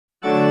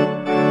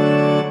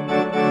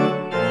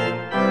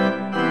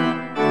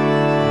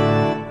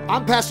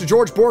I'm Pastor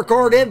George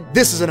Borkard, and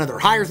this is another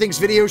Higher Things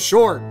video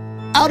short.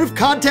 Out of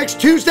Context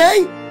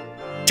Tuesday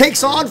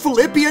takes on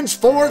Philippians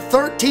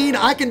 4:13.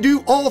 I can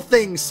do all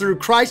things through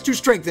Christ who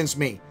strengthens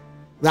me.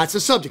 That's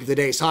the subject of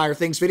today's Higher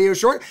Things video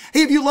short.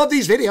 Hey, if you love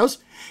these videos,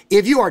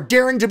 if you are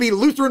daring to be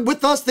Lutheran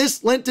with us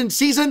this Lenten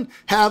season,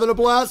 having a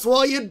blast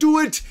while you do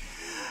it,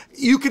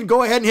 you can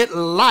go ahead and hit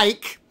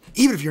like.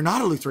 Even if you're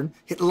not a Lutheran,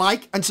 hit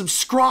like and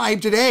subscribe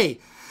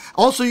today.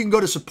 Also, you can go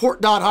to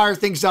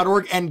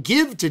support.higherthings.org and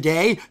give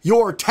today.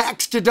 Your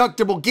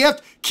tax-deductible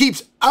gift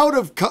keeps out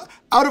of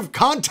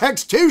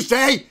Context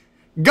Tuesday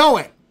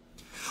going.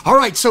 All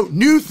right, so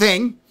new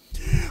thing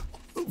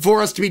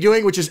for us to be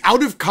doing, which is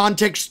Out of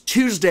Context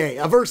Tuesday,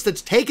 a verse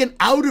that's taken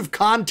out of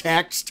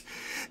context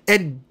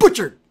and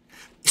butchered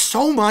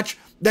so much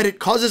that it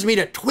causes me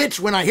to twitch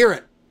when I hear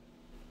it.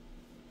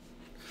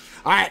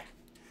 All right,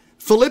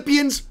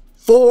 Philippians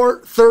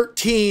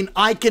 4:13,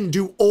 I can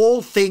do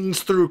all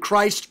things through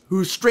Christ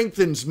who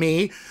strengthens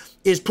me,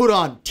 is put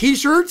on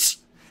t-shirts,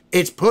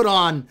 it's put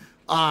on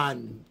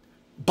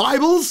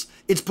Bibles,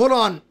 it's put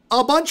on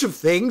a bunch of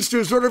things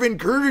to sort of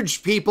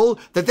encourage people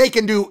that they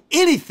can do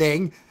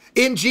anything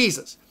in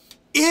Jesus.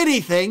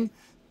 Anything.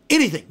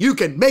 You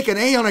can make an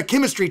A on a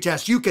chemistry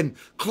test, you can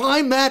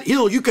climb that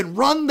hill, you can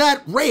run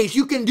that race,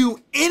 you can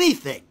do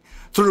anything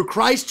through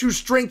Christ who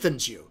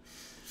strengthens you.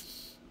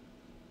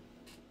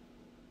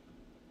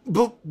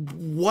 But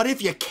what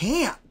if you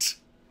can't?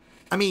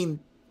 I mean,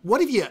 what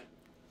if you're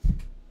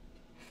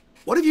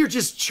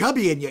just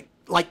chubby and you,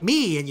 like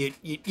me, and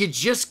you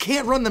just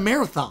can't run the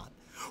marathon?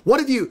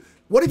 What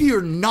if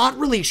you're not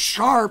really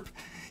sharp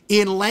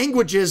in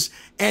languages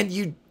and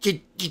you're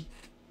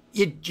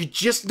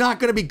just not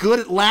going to be good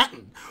at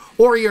Latin,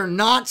 or you're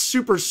not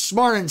super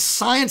smart in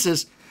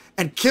sciences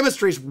and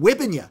chemistry's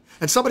whipping you,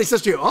 and somebody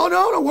says to you, "Oh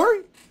no, don't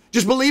worry,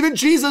 just believe in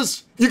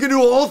Jesus. You can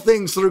do all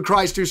things through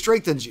Christ who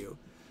strengthens you."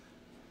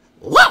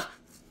 Well,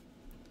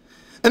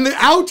 and the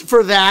out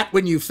for that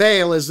when you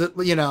fail is that,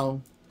 you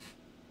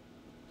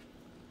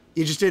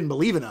just didn't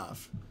believe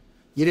enough.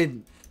 You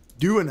didn't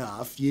do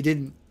enough.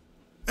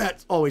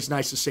 That's always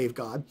nice to save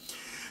God.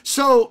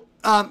 So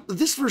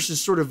this verse is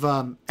sort of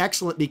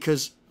excellent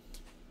because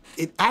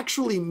it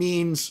actually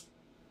means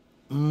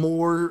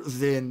more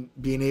than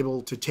being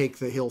able to take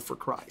the hill for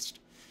Christ.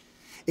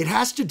 It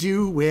has to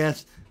do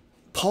with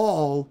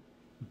Paul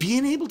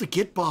being able to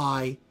get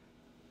by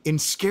in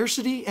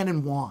scarcity and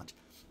in want.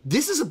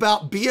 This is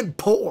about being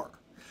poor.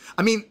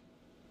 I mean,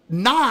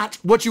 not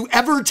what you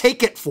ever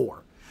take it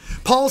for.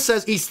 Paul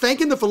says he's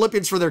thanking the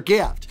Philippians for their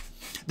gift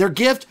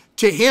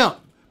to him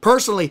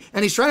personally.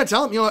 And he's trying to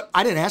tell them, you know what,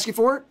 I didn't ask you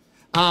for it,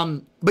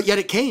 but yet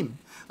it came.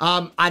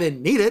 I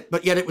didn't need it,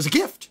 but yet it was a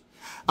gift.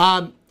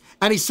 And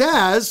he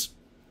says,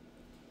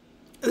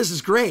 this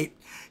is great.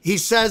 He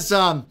says,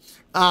 I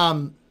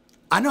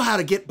know how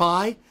to get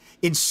by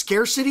in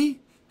scarcity.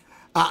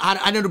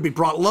 I know to be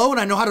brought low, and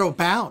I know how to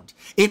abound.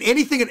 In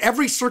anything and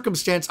every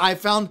circumstance, I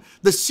found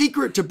the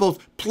secret to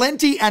both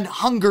plenty and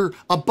hunger,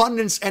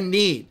 abundance and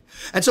need.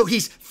 And so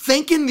he's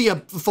thanking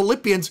the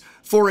Philippians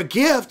for a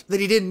gift that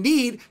he didn't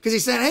need, because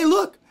he's saying, hey,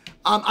 look,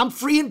 I'm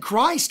free in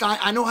Christ.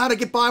 I know how to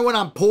get by when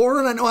I'm poor,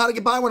 and I know how to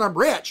get by when I'm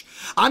rich.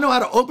 I know how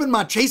to open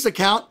my Chase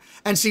account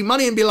and see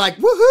money and be like,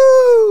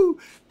 woohoo,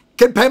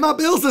 can pay my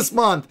bills this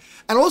month.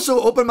 And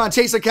also open my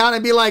Chase account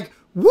and be like,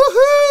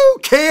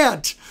 woohoo,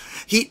 can't.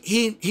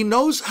 He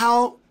knows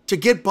how to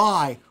get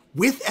by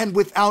with and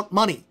without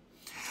money.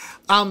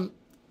 And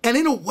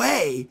in a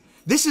way,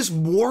 this is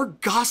more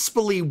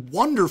gospelly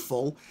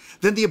wonderful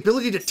than the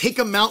ability to take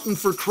a mountain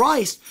for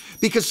Christ,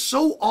 because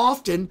so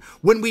often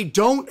when we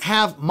don't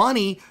have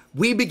money,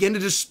 we begin to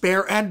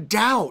despair and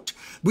doubt.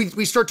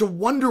 We start to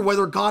wonder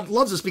whether God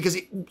loves us, because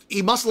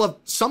he must love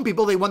some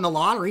people. They won the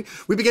lottery.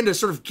 We begin to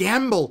sort of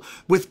gamble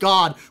with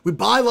God. We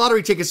buy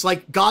lottery tickets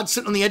like God's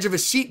sitting on the edge of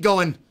his seat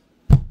going,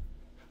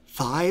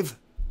 5,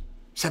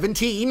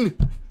 17,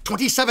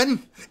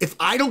 27. If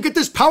I don't get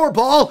this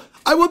Powerball,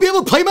 I won't be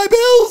able to pay my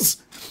bills.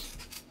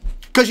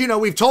 Because,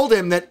 we've told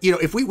him that,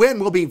 if we win,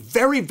 we'll be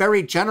very,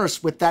 very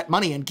generous with that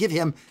money and give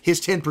him his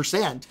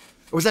 10%.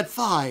 Or was that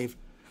 5?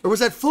 Or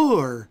was that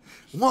 4?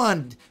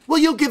 1? Well,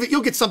 you'll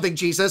get something,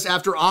 Jesus,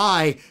 after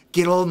I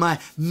get all my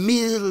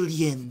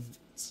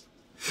millions.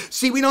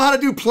 See, we know how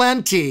to do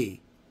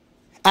plenty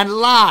and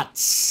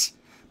lots,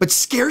 but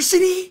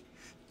scarcity,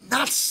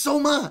 not so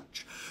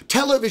much.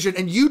 Television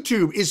and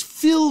YouTube is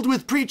filled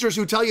with preachers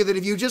who tell you that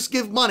if you just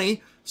give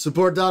money,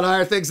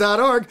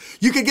 support.higherthings.org,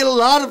 you can get a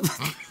lot of,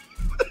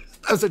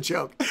 that was a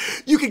joke.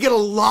 You can get a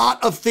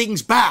lot of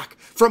things back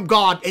from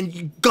God,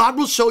 and God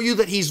will show you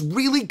that he's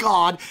really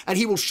God, and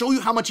he will show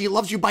you how much he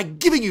loves you by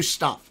giving you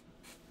stuff.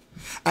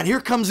 And here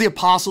comes the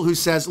apostle who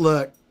says,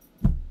 look,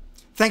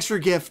 thanks for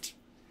your gift.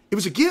 It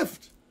was a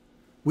gift.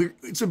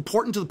 It's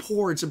important to the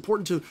poor. It's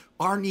important to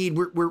our need.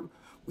 We're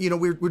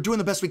doing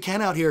the best we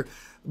can out here.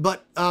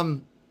 But,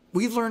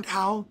 we've learned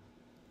how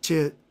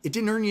to, it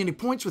didn't earn you any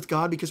points with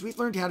God, because we've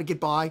learned how to get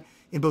by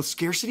in both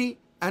scarcity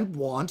and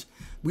want.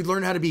 We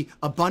learned how to be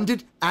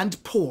abundant and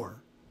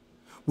poor.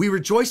 We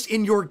rejoiced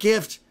in your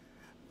gift.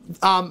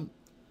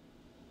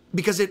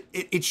 because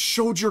it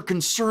showed your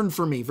concern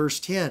for me, verse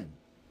 10.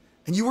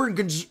 And you weren't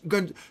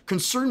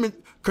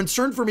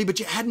concerned for me, but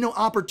you had no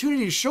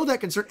opportunity to show that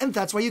concern, and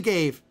that's why you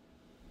gave.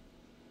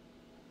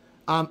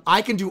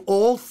 I can do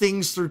all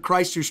things through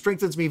Christ who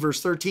strengthens me,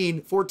 verse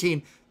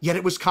 14, yet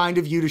it was kind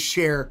of you to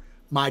share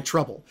my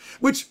trouble.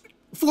 Which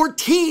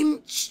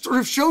 14 sort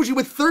of shows you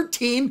with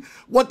 13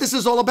 what this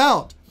is all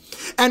about.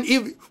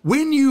 And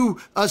when you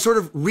sort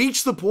of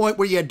reach the point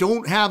where you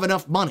don't have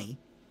enough money,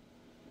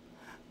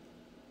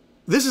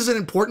 this is an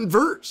important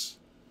verse.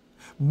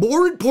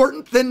 More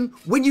important than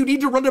when you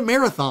need to run a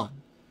marathon.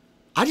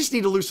 I just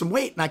need to lose some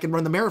weight and I can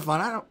run the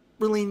marathon. I don't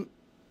really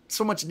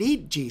so much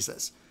need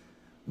Jesus.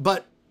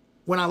 But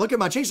when I look at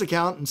my Chase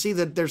account and see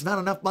that there's not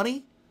enough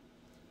money,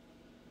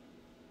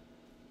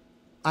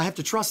 I have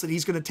to trust that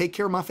he's going to take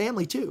care of my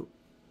family too.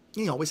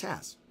 He always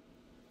has.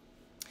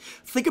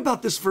 Think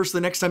about this verse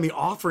the next time the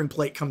offering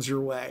plate comes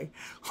your way.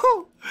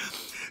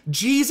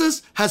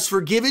 Jesus has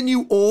forgiven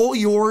you all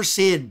your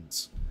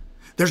sins.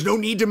 There's no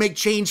need to make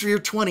change for your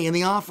 20 in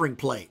the offering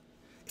plate.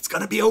 It's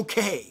going to be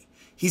okay.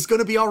 He's going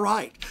to be all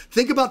right.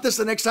 Think about this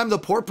the next time the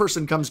poor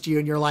person comes to you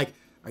and you're like,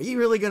 are you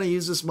really going to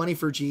use this money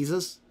for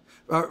Jesus?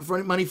 Or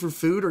for money for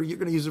food, or are you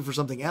going to use it for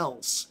something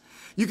else?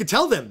 You could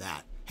tell them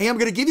that. Hey, I'm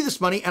going to give you this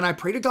money, and I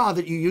pray to God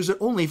that you use it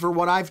only for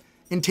what I've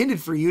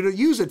intended for you to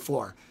use it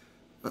for.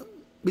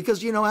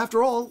 Because, you know,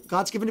 after all,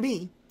 God's given to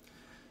me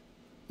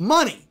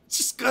money.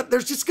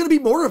 There's just going to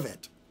be more of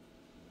it.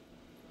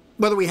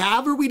 Whether we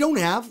have or we don't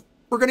have,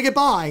 we're going to get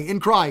by in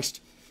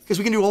Christ, because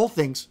we can do all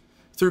things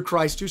through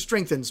Christ who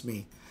strengthens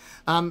me.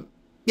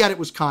 Yet it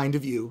was kind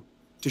of you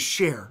to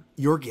share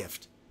your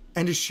gift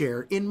and to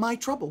share in my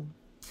trouble.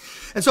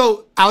 And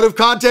so, Out of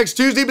Context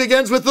Tuesday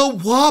begins with the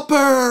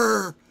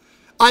whopper.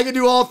 I can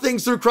do all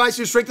things through Christ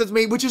who strengthens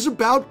me, which is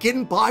about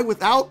getting by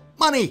without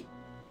money,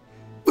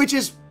 which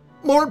is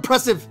more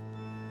impressive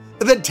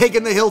than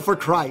taking the hill for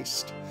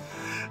Christ.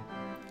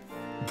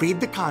 Read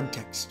the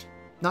context,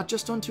 not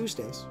just on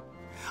Tuesdays.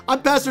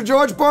 I'm Pastor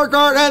George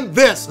Borghardt, and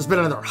this has been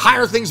another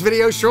Higher Things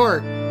video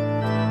short.